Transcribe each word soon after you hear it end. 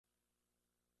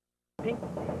Pink.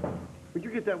 Would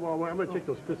you get that while I'm going to take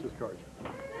those business cards.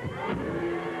 Tell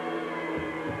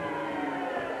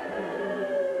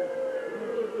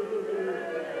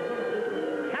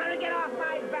her to get off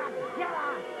my back. Get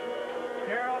off.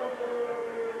 Gerald,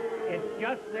 it's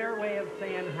just their way of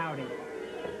saying howdy.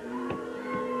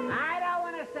 I don't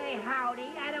want to say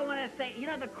howdy. I don't want to say... You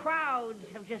know, the crowds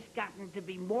have just gotten to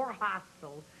be more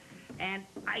hostile, and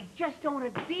I just don't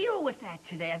want to deal with that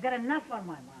today. I've got enough on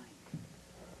my mind.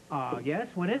 Yes?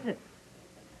 What is it?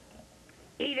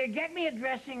 Either get me a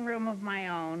dressing room of my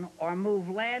own or move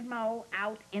Ladmo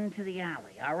out into the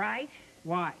alley, all right?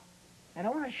 Why? I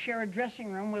don't want to share a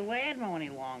dressing room with Ladmo any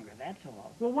longer, that's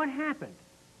all. Well, what happened?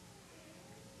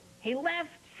 He left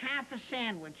half a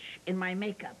sandwich in my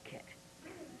makeup kit.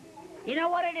 You know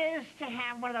what it is to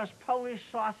have one of those Polish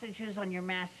sausages on your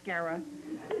mascara?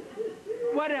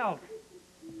 What else?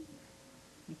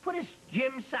 He put his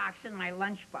gym socks in my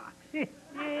lunchbox.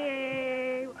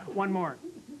 One more.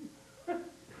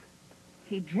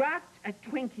 He dropped a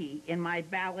Twinkie in my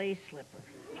ballet slipper.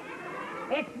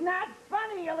 It's not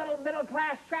funny, you little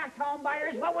middle-class tract home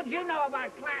buyers. What would you know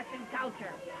about class and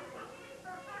culture?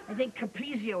 I think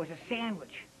Caprizio was a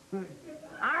sandwich.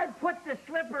 I put the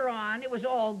slipper on. It was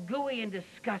all gooey and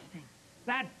disgusting.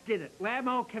 That did it.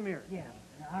 Ladmo, come here. Yeah,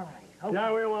 all right. Okay.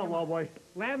 Yeah, we want, well, boy.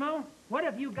 Ladmo, what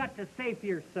have you got to say for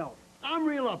yourself? I'm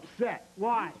real upset.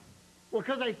 Why? Well,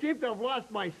 because I seem to have lost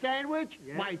my sandwich,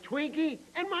 my Twinkie,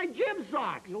 and my gym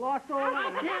socks. You lost all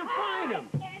I that. can't find them.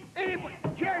 Anybody,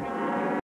 Jeremy.